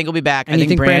gonna be Kelsey, back. I think will be back. And I you think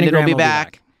think Brandon Brandon will be Graham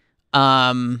will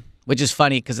be back. Which is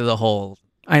funny because of the whole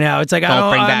I know. It's like,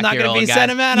 don't bring I'm back not your going to old be guys.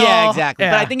 sentimental. Yeah, exactly.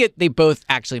 Yeah. But I think they both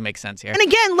actually make sense here. And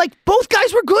again, like both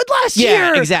guys were good last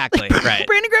Yeah, year. exactly, Like, right.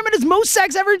 Brandon Graham had his most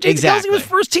sacks ever. Jason Kelsey was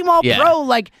Exactly. first team All Yeah. Pro.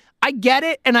 Like I get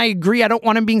it, and I agree. I don't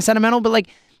want him being sentimental, but like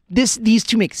these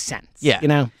two make sense. Yeah. you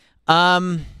know.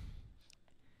 I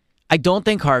don't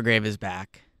think Hargrave is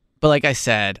back. But like I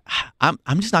said, I'm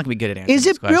just not gonna be good at answering Is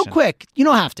this it real question. quick? You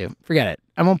don't have to. Forget it.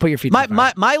 I won't put your feet. My to the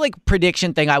fire. my like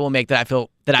prediction thing I will make that I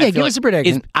feel that I Yeah, feel give like us a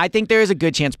prediction. is I think there is a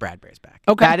good chance Bradbury's back.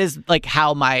 Okay. That is like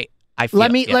how I feel.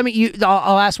 Let me. Yeah.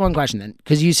 I'll ask one question then,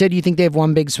 because you said you think they have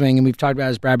one big swing, and we've talked about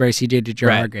his Bradbury, CJ to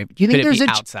Right. Hargrave. Do you think Could it there's be a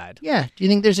outside? Yeah. Do you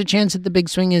think there's a chance that the big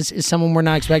swing is someone we're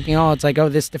not expecting? Oh, it's like, oh,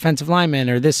 this defensive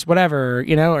lineman or this whatever, or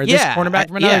this Yeah, cornerback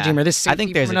from another yeah. team or this I safety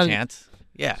think there's from a another. chance.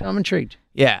 Yeah. So I'm intrigued.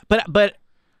 Yeah, but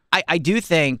I do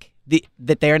think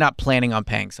that they are not planning on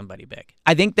paying somebody big.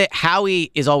 I think that Howie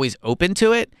is always open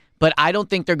to it, but I don't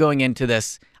think they're going into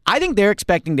this. I think they're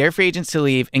expecting their free agents to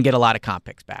leave and get a lot of comp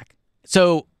picks back.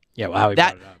 So Yeah, well,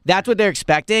 that's what they're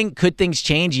expecting. Could things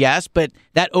change? Yes, but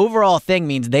that overall thing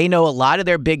means they know a lot of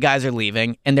their big guys are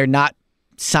leaving and they're not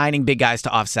signing big guys to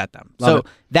offset them. Love so it.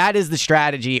 that is the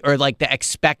strategy or like the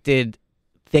expected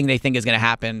thing they think is going to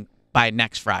happen by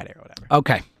next Friday or whatever.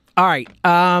 Okay. All right.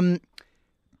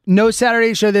 No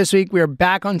Saturday show this week. We are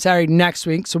back on Saturday next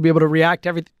week, so we'll be able to react to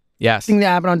everything Yes. that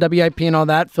happened on WIP and all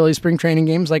that. Philly spring training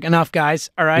games. Like, enough, guys.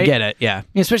 All right. I get it. Yeah. I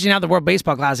mean, especially now the World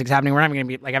Baseball Classic's happening. We're not going to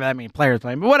be like have that many players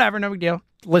playing, but whatever. No big deal.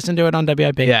 Listen to it on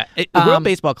WIP. Yeah. The World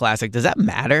Baseball Classic, does that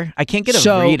matter? I can't get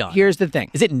a read on it. Here's the thing.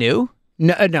 Is it new?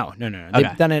 No. They've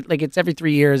Okay. done it like it's every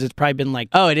 3 years. It's probably been like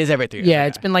Oh, it is every 3 years. yeah, Okay.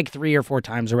 it's been like 3 or 4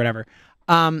 times or whatever.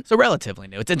 So relatively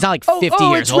new. It's not like 50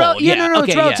 years it's old. yeah, no,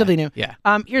 okay, it's relatively new. Yeah.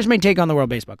 Here's my take on the World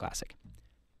Baseball Classic.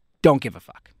 Don't give a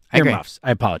fuck. I agree. Earmuffs.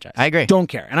 I apologize. I agree. Don't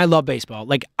care. And I love baseball.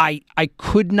 Like I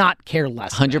could not care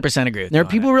less. 100% agree with There you are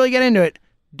on people who really get into it.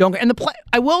 Don't care. And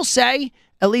I will say,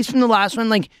 at least from the last one,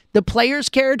 like the players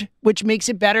cared, which makes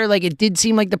it better. Like it did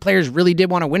seem like the players really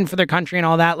did want to win for their country and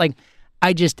all that. Like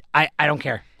I don't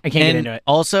care. I can't And get into it.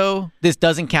 also, this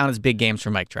doesn't count as big games for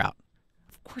Mike Trout.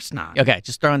 Of course not. Okay,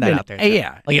 just throwing that out there. too.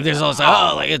 Yeah. Like if there's also,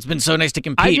 like it's been so nice to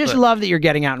compete. I just but- love that you're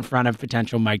getting out in front of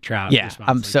potential Mike Trout. Yeah, responses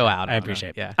I'm like so that. out I on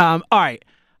appreciate it. it. All right.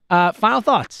 Final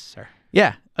thoughts, sir.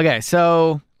 Yeah. Okay,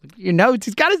 so Your notes.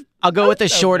 He's got his. I'll go with the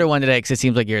shorter one today because it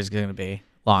seems like yours is going to be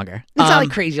longer. It's not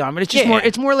like crazy on, but it's just yeah. more.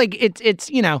 It's more like it's.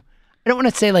 I don't want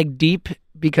to say like deep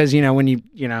because when you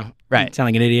Right. you sound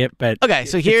like an idiot. But Okay,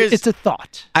 so here's it's a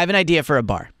thought. I have an idea for a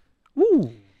bar.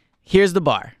 Ooh, Here's the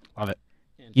bar. love it.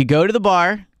 You go to the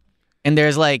bar, and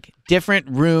there's like different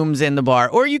rooms in the bar,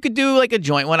 or you could do like a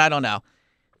joint one. I don't know,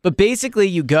 but basically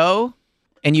you go,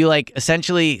 and you like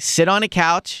essentially sit on a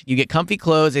couch. You get comfy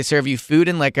clothes. They serve you food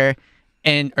and liquor,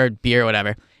 or beer, or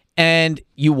whatever, and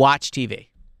you watch TV.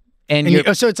 And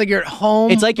so it's like you're at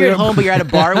home. It's like you're at home, but you're at a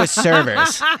bar with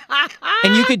servers.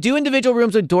 And you could do individual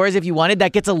rooms with doors if you wanted.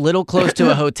 That gets a little close to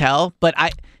a hotel. But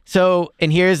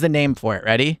and here's the name for it.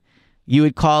 Ready? You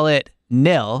would call it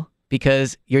nil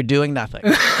because you're doing nothing.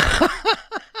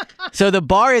 So the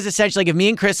bar is essentially like if me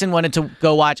and Kristen wanted to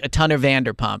go watch a ton of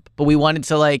Vanderpump, but we wanted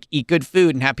to like eat good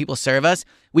food and have people serve us,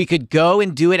 we could go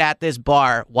and do it at this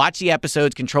bar, watch the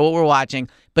episodes, control what we're watching.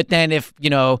 But then if you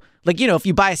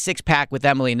buy a 6-pack with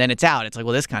Emily and then it's out, it's like,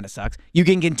 well, this kind of sucks. You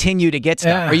can continue to get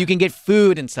stuff or you can get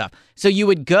food and stuff. So you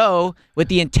would go with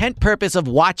the intent purpose of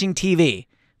watching TV,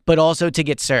 but also to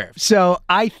get served. So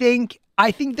I think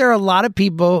there are a lot of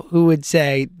people who would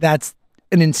say that's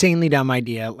an insanely dumb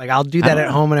idea. Like, I'll do that at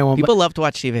home and I won't. People love to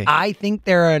watch TV. I think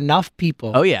there are enough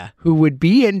people who would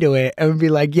be into it and would be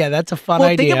like, yeah, that's a fun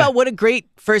idea. Think about what a great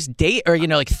first date or,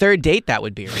 like third date that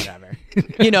would be or whatever.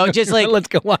 Just like... Let's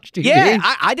go watch TV. Yeah,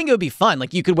 I think it would be fun.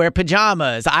 Like, you could wear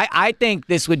pajamas. I think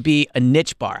this would be a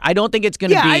niche bar. I don't think it's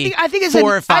going to be I think it's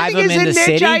 4 or 5 of them in the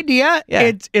city. It's a niche idea.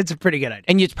 Yeah. It's a pretty good idea.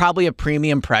 And it's probably a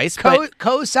premium price.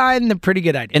 Co-sign the pretty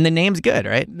good idea. And the name's good,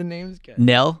 right? The name's good.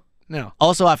 Nil? No.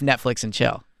 Also off Netflix and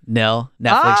chill. Nil.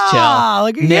 Netflix, chill.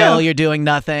 Look at Nil, you. you're doing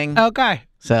nothing. Okay.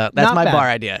 So that's Not my bad. bar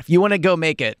idea. If you want to go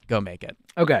make it, go make it.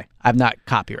 Okay. I've not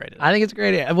copyrighted it. I think it's a great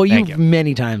idea. Well, Thank you've you.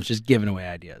 many times just given away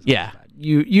ideas. Yeah.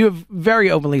 You have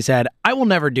very openly said, I will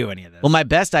never do any of this. Well, my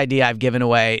best idea I've given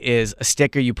away is a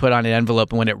sticker you put on an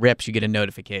envelope, and when it rips, you get a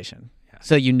notification.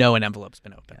 So you know an envelope's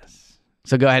been opened. Yes.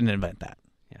 So go ahead and invent that.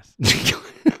 Yes.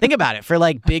 Think about it for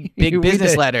like big We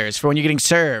business did. letters for when you're getting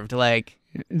served. Like,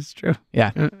 It's true.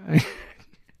 yeah.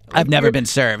 I've never been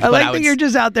served. I but like I that would, you're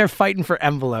just out there fighting for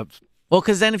envelopes. well,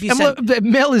 because then if you send... The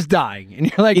mail is dying. And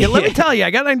you're like, let me tell you,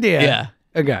 I got an idea. Yeah.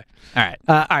 Okay. All right.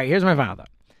 All right, here's my final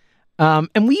thought.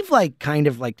 And we've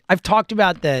I've talked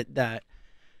about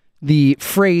the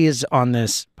phrase on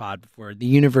this pod before, the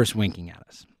universe winking at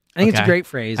us. I think it's a Okay. great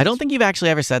phrase. I don't think you've actually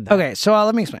ever said that. Okay, so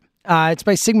let me explain. It's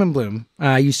by Sigmund Bloom.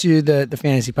 Used to do the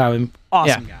fantasy pod.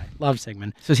 Awesome guy. Love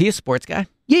Sigmund. So is he a sports guy?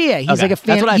 Yeah. He's Okay. like a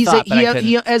fan. That's what I thought, but I couldn't.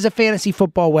 He has a fantasy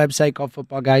football website called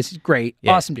Football Guys. He's great.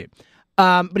 Yeah. Awesome dude.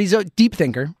 But he's a deep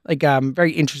thinker,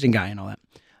 very interesting guy and all that.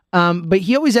 But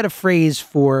he always had a phrase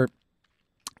for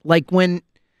like when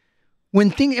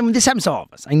this happens to all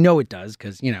of us. I know it does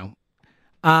because,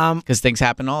 Because things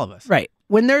happen to all of us. right.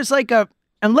 When there's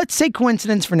and let's say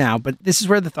coincidence for now, but this is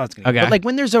where the thought's going to go. Okay. But like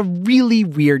when there's a really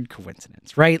weird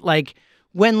coincidence, right? Like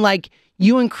when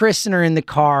you and Kristen are in the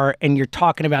car and you're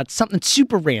talking about something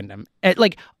super random,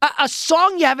 like a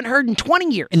song you haven't heard in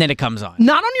 20 years. And then it comes on.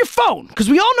 Not on your phone, because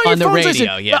we all know On your the phone's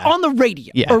radio, listen, yeah. but on the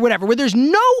radio Yeah. or whatever, where there's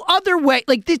no other way.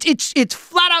 Like it's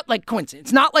flat out like coincidence.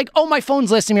 It's not like, oh, my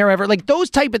phone's listening or whatever. Like those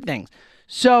type of things.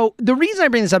 So the reason I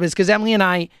bring this up is because Emily and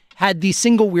I had the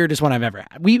single weirdest one I've ever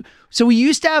had. We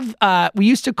used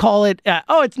to call it,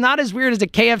 it's not as weird as a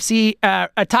KFC,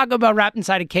 a Taco Bell wrapped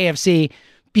inside a KFC,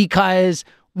 because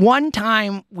one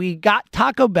time we got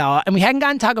Taco Bell and we hadn't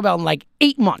gotten Taco Bell in like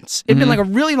 8 months. It'd been like a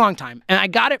really long time. And I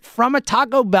got it from a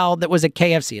Taco Bell that was a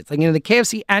KFC. It's like, the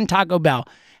KFC and Taco Bell.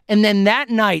 And then that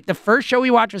night, the first show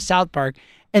we watched was South Park,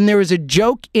 and there was a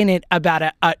joke in it about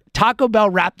a Taco Bell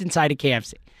wrapped inside a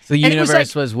KFC. So the And it was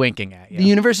universe like- was winking at you. The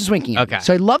universe is winking at me. Okay.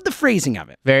 So I love the phrasing of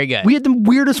it. Very good. We had the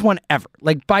weirdest one ever,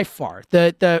 like by far.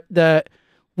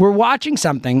 We're watching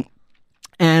something,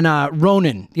 and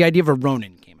Ronin, the idea of a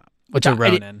Ronin came up. What's a I did-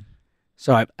 Ronin?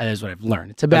 So that is what I've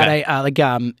learned. It's about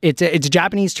it's a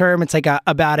Japanese term. It's like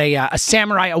about a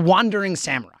samurai, a wandering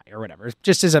samurai or whatever.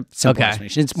 Just as a simple Okay.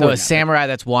 explanation. It's So more a than that. samurai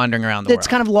that's wandering around the That's world.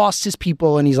 kind of lost his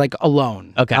people and he's like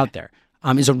alone out there.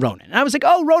 Is a Ronin. And I was like,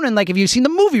 oh, Ronin, like have you seen the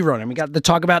movie Ronin? We got to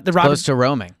talk about the Robert. Close to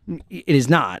roaming. It is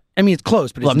not. I mean, it's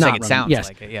close, but Well, it's I'm not. saying it Ronin. sounds Yes.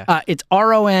 like it, yeah. It's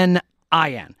Ronin.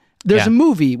 There's Yeah. a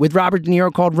movie with Robert De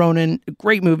Niro called Ronin. A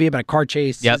great movie about a car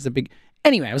chase. Yep. It's a big.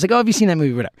 Anyway, I was like, oh, have you seen that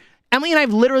movie? Whatever. Emily and I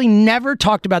have literally never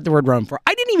talked about the word Ronin before.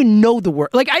 I didn't even know the word.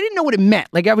 Like, I didn't know what it meant.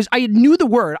 Like, I knew the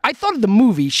word. I thought of the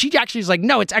movie. She actually was like,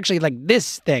 no, it's actually like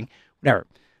this thing. Whatever.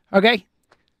 Okay.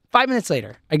 5 minutes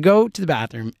later, I go to the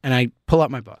bathroom and I pull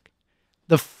out my book.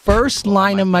 The first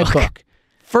line of my book.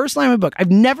 First line of my book. I've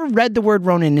never read the word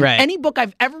Ronin in any book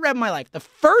I've ever read in my life. The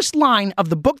first line of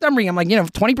the book that I'm reading, I'm like,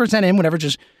 20% in, whatever,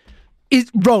 just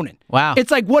is Ronin. Wow.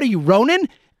 It's like, what are you, Ronin?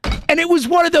 And it was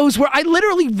one of those where I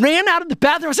literally ran out of the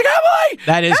bathroom. I was like, Emily!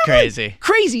 That is Emily! crazy.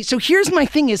 Crazy. So here's my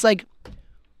thing is like,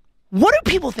 what do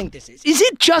people think this is? Is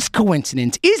it just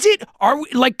coincidence? Are we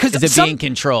like, because Is it being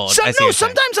controlled? I see what you're saying.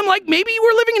 sometimes I'm like, maybe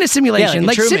we're living in a simulation. Yeah,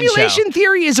 like a Truman simulation Show.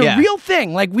 theory is a Yeah. real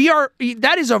thing. Like you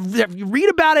read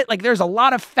about it, like there's a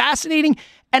lot of fascinating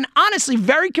and honestly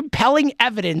very compelling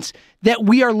evidence that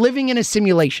we are living in a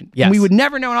simulation. Yes. And we would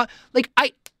never know. Like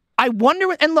I wonder,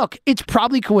 and look, it's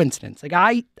probably coincidence. Like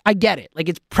I get it. Like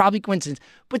it's probably coincidence.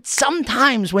 But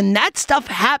sometimes when that stuff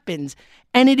happens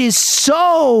and it is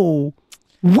so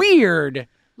weird,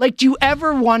 like do you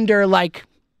ever wonder, like,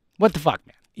 what the fuck,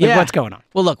 man? Like, Yeah. what's going on?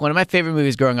 Well, look, one of my favorite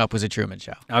movies growing up was A Truman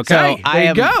Show. Okay, So there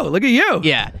you go. Look at you.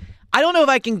 Yeah. I don't know if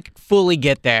I can fully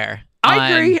get there.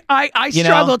 I agree. I you know?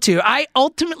 struggle too. I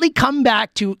ultimately come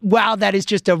back to, wow, that is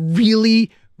just a really,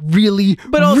 really,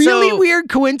 But also- really weird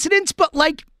coincidence. But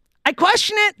like, I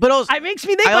question it. But also- it makes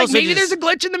me think I like also maybe just- there's a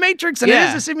glitch in the Matrix and it Yeah.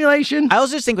 is a simulation. I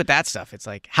also just think with that stuff, it's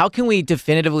like, how can we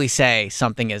definitively say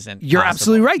something isn't You're possible?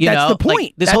 absolutely right. You That's know? the point.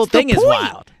 Like, this That's whole the thing is point.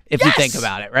 wild if you Yes. think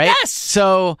about it, right? Yes.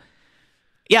 So,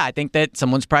 yeah, I think that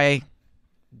someone's probably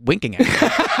winking at you.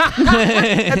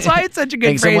 That's why it's such a good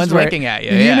Think phrase. someone's for it. winking at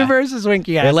you, The yeah. universe is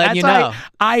winking at They're us. letting That's you why know.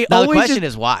 I Now, the always question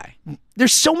is why?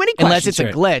 there's so many questions. Unless it's a to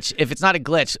it. glitch. If it's not a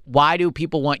glitch, why do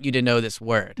people want you to know this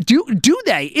word? Do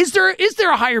they? Is there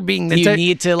a higher being that's You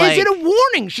need to, like- Is it a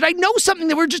warning? Should I know something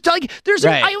that we're just telling?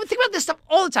 Right. I think about this stuff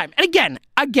all the time. And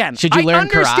again, Should you I learn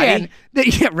karate? understand that,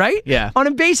 yeah, right? Yeah. On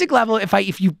a basic level,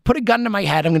 if you put a gun to my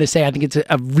head, I'm going to say I think it's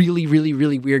a really, really,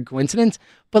 really weird coincidence.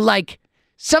 But like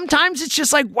sometimes it's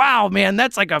just like, wow, man,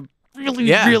 that's like a really,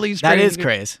 Yeah, really that strange. is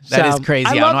crazy. That is crazy.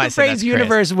 I I don't love know why I the said that's phrase crazy.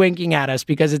 "universe winking at us"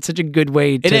 because it's such a good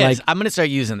way to It is. like. I'm going to start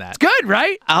using that. It's good,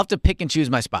 right? I'll have to pick and choose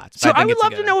my spots. So but I think would it's a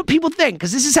love good to know one. what people think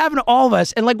because this is happening to all of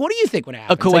us. And like, what do you think when it A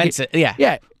happens? Like, coincidence. Yeah.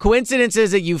 yeah.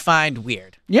 Coincidences that you find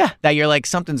weird. Yeah. That you're like,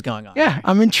 something's going on. Yeah,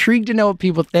 I'm intrigued to know what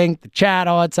people think, the chat,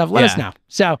 all that stuff. Let us Yeah. know.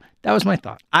 So that was my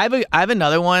thought. I have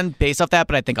another one based off that,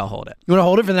 but I think I'll hold it. You want to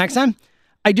hold it for the next time?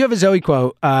 I do have a Zoe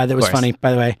quote that was course. funny,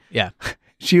 by the way. Yeah.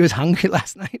 She was hungry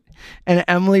last night, and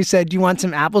Emily said, "Do you want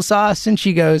some applesauce?" And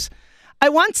she goes, "I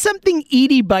want something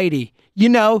eaty bitey. You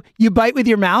know, you bite with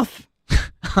your mouth."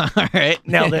 All right.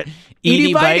 Nailed it. Eaty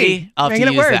Edie bitey. bitey. I'll have Making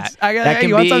to it use words. that. I got- That hey, can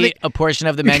you want be something- a portion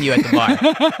of the menu at the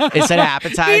bar. Instead of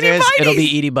appetizers, it'll be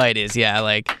bites. Edie bites. Yeah,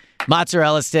 like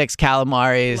mozzarella sticks,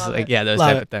 calamaris, Love it. those Love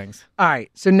type it. of things. All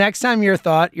right. So next time your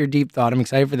deep thought, I'm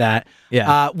excited for that.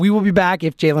 Yeah. We will be back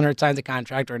if Jalen Hurts signs a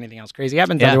contract or anything else crazy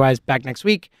happens. Yeah. Otherwise, back next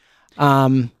week. Do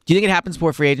you think it happens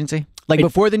before free agency? Like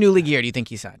before the new league year, do you think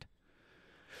he signed?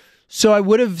 So I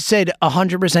would have said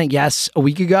 100% yes a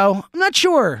week ago. I'm not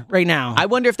sure right now. I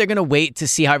wonder if they're going to wait to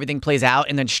see how everything plays out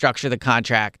and then structure the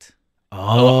contract.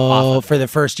 Oh, for the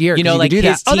first year. You know, 'cause like can do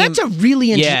his that. Oh, team- that's a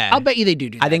really interesting. Yeah. I'll bet you they do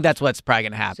that. I think that's what's probably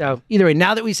going to happen. So either way,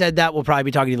 now that we said that, we'll probably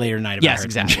be talking to you later tonight about Yes, Hurts.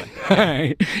 exactly. All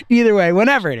right. Either way,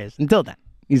 whenever it is. Until then,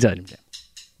 he's out of jail.